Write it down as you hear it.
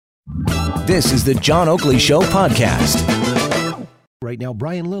This is the John Oakley Show podcast. Right now,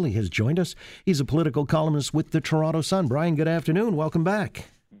 Brian Lilley has joined us. He's a political columnist with the Toronto Sun. Brian, good afternoon. Welcome back.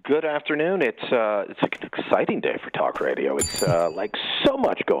 Good afternoon. It's an exciting day for talk radio. It's like so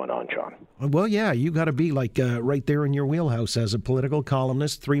much going on, John. Well, yeah, you got to be like right there in your wheelhouse as a political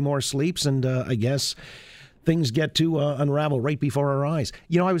columnist. 3 more sleeps, and I guess things get to unravel right before our eyes.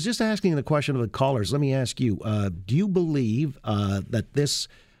 You know, I was just asking the question of the callers. Let me ask you, do you believe that this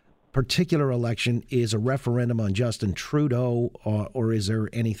particular election is a referendum on Justin Trudeau, or is there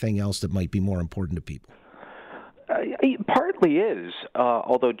anything else that might be more important to people? It partly is,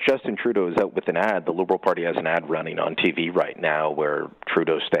 although Justin Trudeau is out with an ad. The Liberal Party has an ad running on TV right now where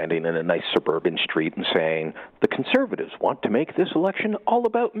Trudeau's standing in a nice suburban street and saying, the Conservatives want to make this election all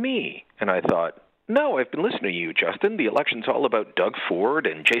about me. And I thought, no, I've been listening to you, Justin. The election's all about Doug Ford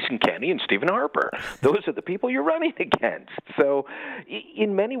and Jason Kenney and Stephen Harper. Those are the people you're running against. So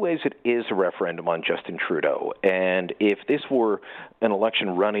in many ways, it is a referendum on Justin Trudeau. And if this were an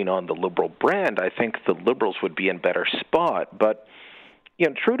election running on the Liberal brand, I think the Liberals would be in better spot. But you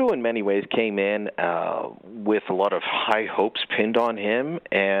know, Trudeau in many ways came in with a lot of high hopes pinned on him,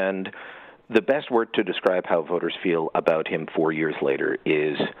 and the best word to describe how voters feel about him 4 years later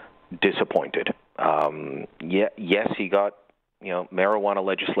is disappointed. Yes, he got marijuana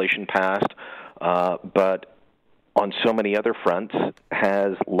legislation passed, but on so many other fronts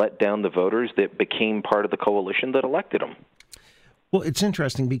has let down the voters that became part of the coalition that elected him. Well, it's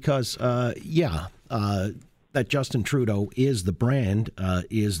interesting because, that Justin Trudeau is the brand,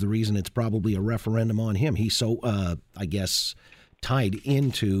 is the reason it's probably a referendum on him. He's so, I guess, tied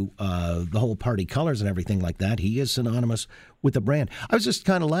into the whole party colors and everything like that. He is synonymous with the brand. I was just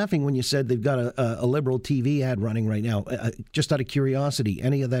kind of laughing when you said they've got a Liberal TV ad running right now. Just out of curiosity,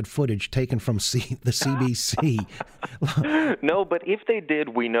 any of that footage taken from the CBC? No, but if they did,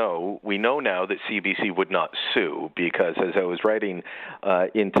 we know now that CBC would not sue, because as I was writing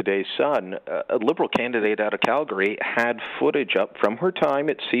in today's Sun, a Liberal candidate out of Calgary had footage up from her time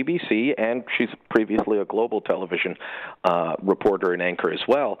at CBC, and she's previously a Global television reporter and anchor as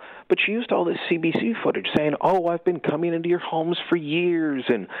well, but she used all this CBC footage saying, I've been coming into your homes for years,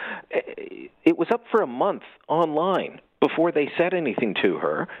 and it was up for a month online before they said anything to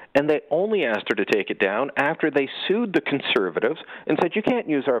her, and they only asked her to take it down after they sued the Conservatives and said, you can't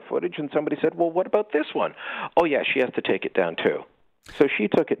use our footage, and somebody said, well, what about this one? Oh, yeah, she has to take it down too. So she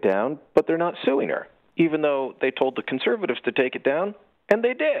took it down, but they're not suing her, even though they told the Conservatives to take it down, and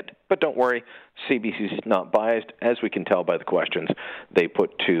they did. But don't worry, CBC is not biased, as we can tell by the questions they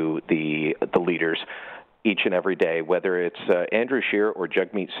put to the leaders each and every day, whether it's Andrew Scheer or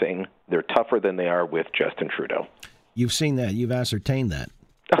Jagmeet Singh. They're tougher than they are with Justin Trudeau. You've seen that. You've ascertained that.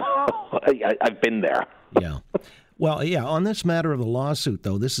 I've been there. Yeah. Well, yeah, on this matter of the lawsuit,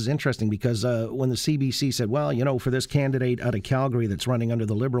 though, this is interesting because when the CBC said, well, for this candidate out of Calgary that's running under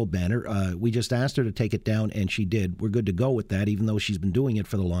the Liberal banner, we just asked her to take it down, and she did. We're good to go with that, even though she's been doing it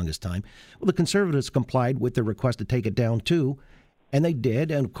for the longest time. Well, the Conservatives complied with the request to take it down, too, and they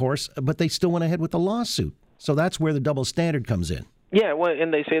did, and of course, but they still went ahead with the lawsuit. So that's where the double standard comes in. Yeah, well,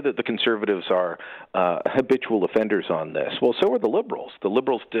 and they say that the Conservatives are habitual offenders on this. Well, so are the Liberals. The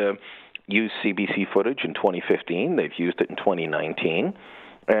Liberals used CBC footage in 2015. They've used it in 2019.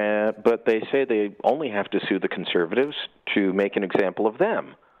 But they say they only have to sue the Conservatives to make an example of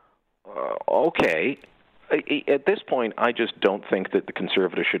them. Okay. At this point, I just don't think that the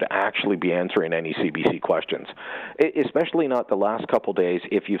Conservatives should actually be answering any CBC questions, especially not the last couple days.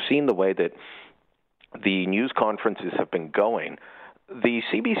 If you've seen the way that the news conferences have been going, the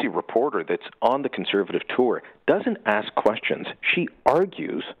CBC reporter that's on the Conservative tour doesn't ask questions. She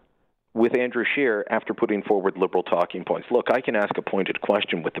argues with Andrew Scheer after putting forward Liberal talking points. Look, I can ask a pointed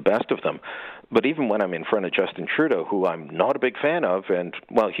question with the best of them, but even when I'm in front of Justin Trudeau, who I'm not a big fan of, and,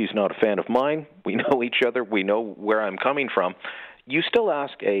 well, he's not a fan of mine, we know each other, we know where I'm coming from, you still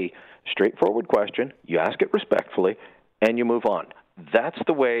ask a straightforward question, you ask it respectfully, and you move on. That's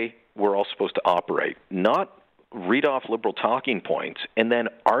the way we're all supposed to operate, not read off Liberal talking points and then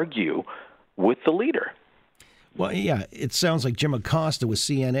argue with the leader. Well, yeah, it sounds like Jim Acosta with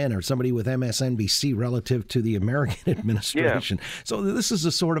CNN or somebody with MSNBC relative to the American administration. Yeah. So this is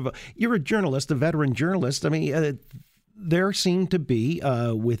a sort of you're a journalist, a veteran journalist. I mean, there seem to be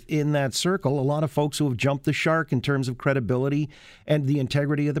within that circle a lot of folks who have jumped the shark in terms of credibility and the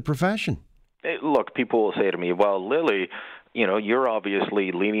integrity of the profession. Look, people will say to me, well, Lilley, you're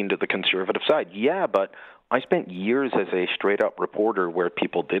obviously leaning to the Conservative side. Yeah, but I spent years as a straight-up reporter where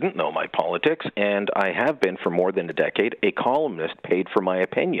people didn't know my politics, and I have been for more than a decade a columnist paid for my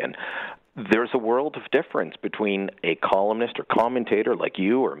opinion. there's a world of difference between a columnist or commentator like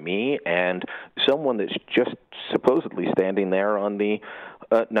you or me and someone that's just supposedly standing there on the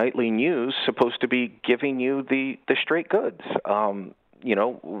nightly news, supposed to be giving you the straight goods.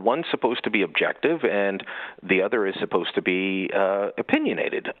 One's supposed to be objective, and the other is supposed to be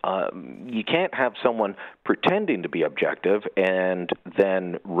opinionated. You can't have someone pretending to be objective and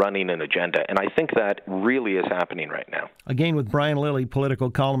then running an agenda, and I think that really is happening right now. Again, with Brian Lilley, political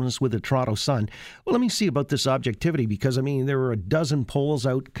columnist with the Toronto Sun. Well, let me see about this objectivity, because, there are a dozen polls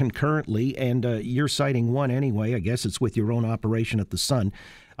out concurrently, and you're citing one anyway. I guess it's with your own operation at the Sun.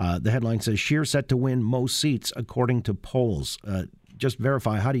 The headline says, Scheer set to win most seats according to polls. Just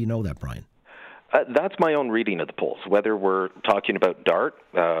verify, how do you know that, Brian? That's my own reading of the polls. Whether we're talking about DART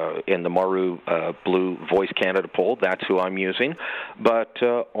in the Maru Blue Voice Canada poll, that's who I'm using. But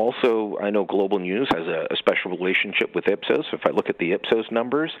also, I know Global News has a special relationship with Ipsos. If I look at the Ipsos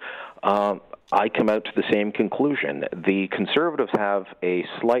numbers, I come out to the same conclusion. The Conservatives have a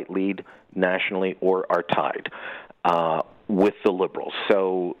slight lead nationally or are tied with the Liberals.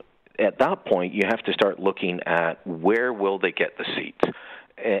 So at that point, you have to start looking at where will they get the seats.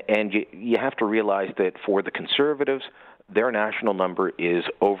 And you have to realize that for the Conservatives, their national number is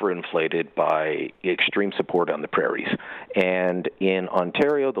overinflated by extreme support on the prairies. And in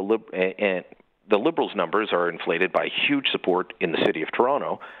Ontario, the Liberals' numbers are inflated by huge support in the city of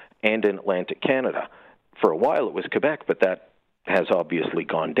Toronto and in Atlantic Canada. For a while, it was Quebec, but that has obviously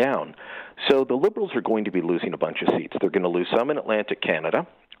gone down. So the Liberals are going to be losing a bunch of seats. They're going to lose some in Atlantic Canada.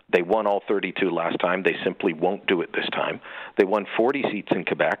 They won all 32 last time. They simply won't do it this time. They won 40 seats in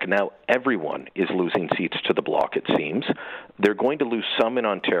Quebec. Now everyone is losing seats to the Bloc, it seems. They're going to lose some in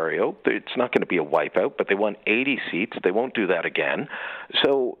Ontario. It's not going to be a wipeout, but they won 80 seats. They won't do that again.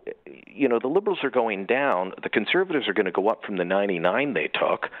 So, the Liberals are going down. The Conservatives are going to go up from the 99 they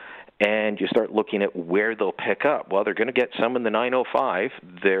took. And you start looking at where they'll pick up. Well, they're going to get some in the 905.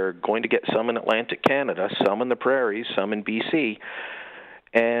 They're going to get some in Atlantic Canada, some in the prairies, some in BC.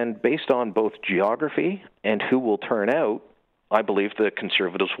 And based on both geography and who will turn out, I believe the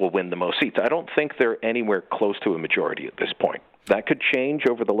Conservatives will win the most seats. I don't think they're anywhere close to a majority at this point. That could change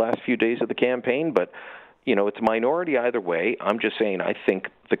over the last few days of the campaign, but, it's a minority either way. I'm just saying I think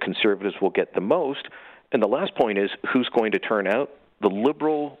the Conservatives will get the most. And the last point is who's going to turn out. The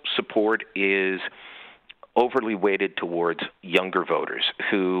Liberal support is overly weighted towards younger voters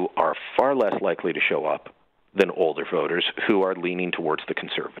who are far less likely to show up than older voters who are leaning towards the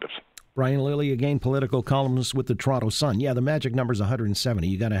Conservatives. Brian Lilley, again, political columnist with the Toronto Sun. Yeah, the magic number is 170.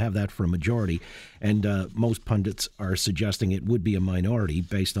 You got to have that for a majority. And most pundits are suggesting it would be a minority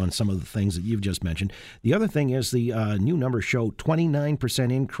based on some of the things that you've just mentioned. The other thing is the new numbers show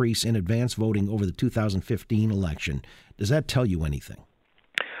 29% increase in advance voting over the 2015 election. Does that tell you anything?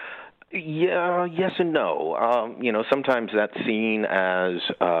 Yeah, yes and no. Sometimes that's seen as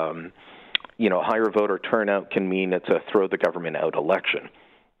higher voter turnout can mean it's a throw the government out election.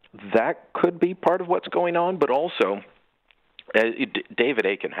 That could be part of what's going on, but also David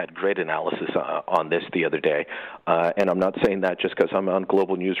Aiken had great analysis on this the other day, and I'm not saying that just because I'm on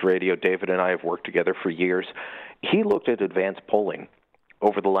Global News Radio. David and I have worked together for years. He looked at advanced polling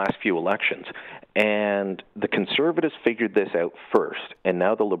over the last few elections, and the Conservatives figured this out first, and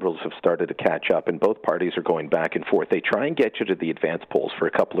now the Liberals have started to catch up, and both parties are going back and forth. They try and get you to the advanced polls for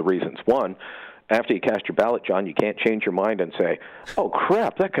a couple of reasons. One, after you cast your ballot, John, you can't change your mind and say, oh,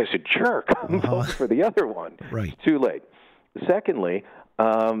 crap, that guy's a jerk. I'm voting for the other one. Right. Too late. Secondly,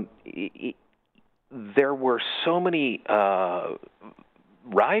 there were so many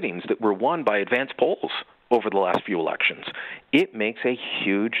ridings that were won by advanced polls over the last few elections. It makes a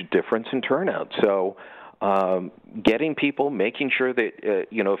huge difference in turnout. So getting people, making sure that,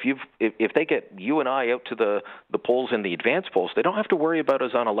 if they get you and I out to the polls in the advanced polls, they don't have to worry about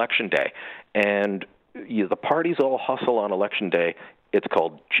us on Election Day. And the parties all hustle on Election Day. It's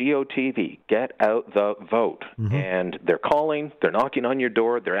called GOTV, get out the vote. Mm-hmm. And they're calling, they're knocking on your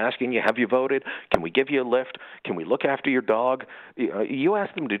door, they're asking you, have you voted? Can we give you a lift? Can we look after your dog? You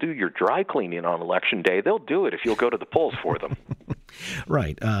ask them to do your dry cleaning on Election Day, they'll do it if you'll go to the polls for them.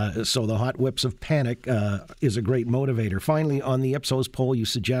 Right. So the hot whips of panic is a great motivator. Finally, on the Ipsos poll you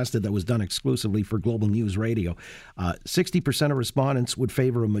suggested that was done exclusively for Global News Radio, 60% of respondents would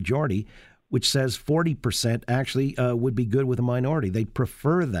favor a majority, which says 40% actually would be good with a minority. They'd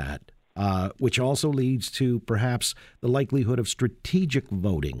prefer that, which also leads to perhaps the likelihood of strategic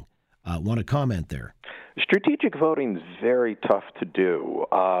voting. Want to comment there? Strategic voting is very tough to do.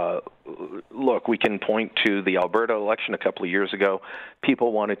 Look, we can point to the Alberta election a couple of years ago.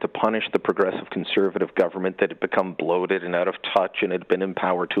 People wanted to punish the progressive conservative government that had become bloated and out of touch and had been in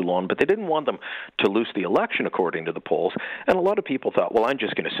power too long, but they didn't want them to lose the election, according to the polls. And a lot of people thought, well, I'm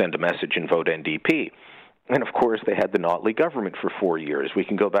just going to send a message and vote NDP. And, of course, they had the Notley government for 4 years. We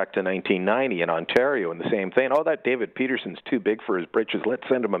can go back to 1990 in Ontario and the same thing. Oh, that David Peterson's too big for his britches. Let's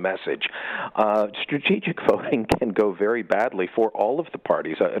send him a message. Strategic voting can go very badly for all of the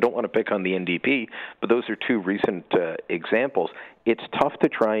parties. I don't want to pick on the NDP, but those are two recent examples. It's tough to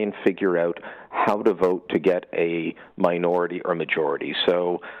try and figure out how to vote to get a minority or majority.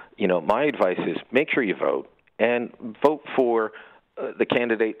 So, my advice is make sure you vote and vote for the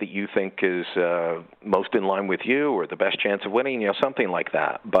candidate that you think is most in line with you or the best chance of winning, something like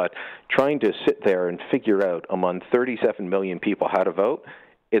that. But trying to sit there and figure out among 37 million people how to vote,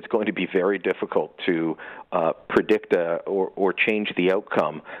 it's going to be very difficult to predict or change the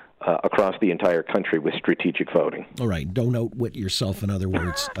outcome across the entire country with strategic voting. All right. Don't outwit yourself, in other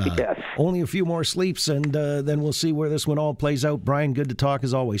words. Yes. Only a few more sleeps, and then we'll see where this one all plays out. Brian, good to talk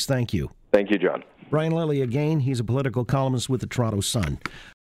as always. Thank you. Thank you, John. Brian Lilley again. He's a political columnist with the Toronto Sun.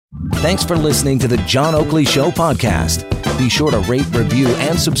 Thanks for listening to the John Oakley Show podcast. Be sure to rate, review,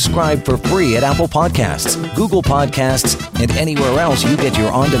 and subscribe for free at Apple Podcasts, Google Podcasts, and anywhere else you get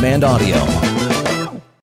your on-demand audio.